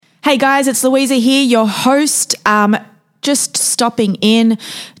Hey guys, it's Louisa here, your host. Just stopping in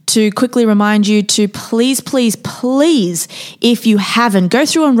to quickly remind you to please, if you haven't, go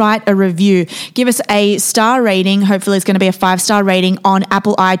through and write a review. Give us a star rating. Hopefully it's going to be a 5-star rating on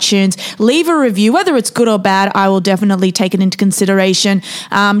Apple iTunes. Leave a review, whether it's good or bad. I will definitely take it into consideration.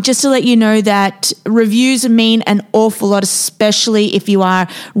 Just to let you know that reviews mean an awful lot, especially if you are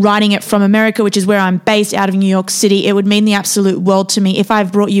writing it from America, which is where I'm based, out of New York City. It would mean the absolute world to me. If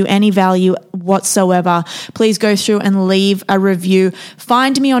I've brought you any value whatsoever, please go through and leave a review.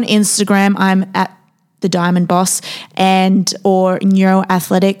 Find me on Instagram. I'm at The Diamond Boss or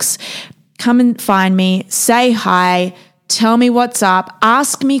Neuroathletics. Come and find me, say hi, tell me what's up,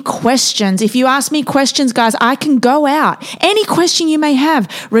 ask me questions. If you ask me questions, guys, I can go out. Any question you may have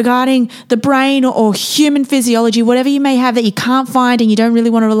regarding the brain or human physiology, whatever you may have that you can't find and you don't really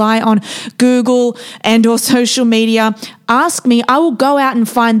want to rely on Google and or social media, ask me. I will go out and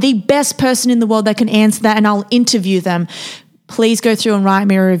find the best person in the world that can answer that, and I'll interview them. Please go through and write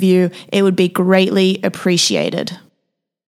me a review. It would be greatly appreciated.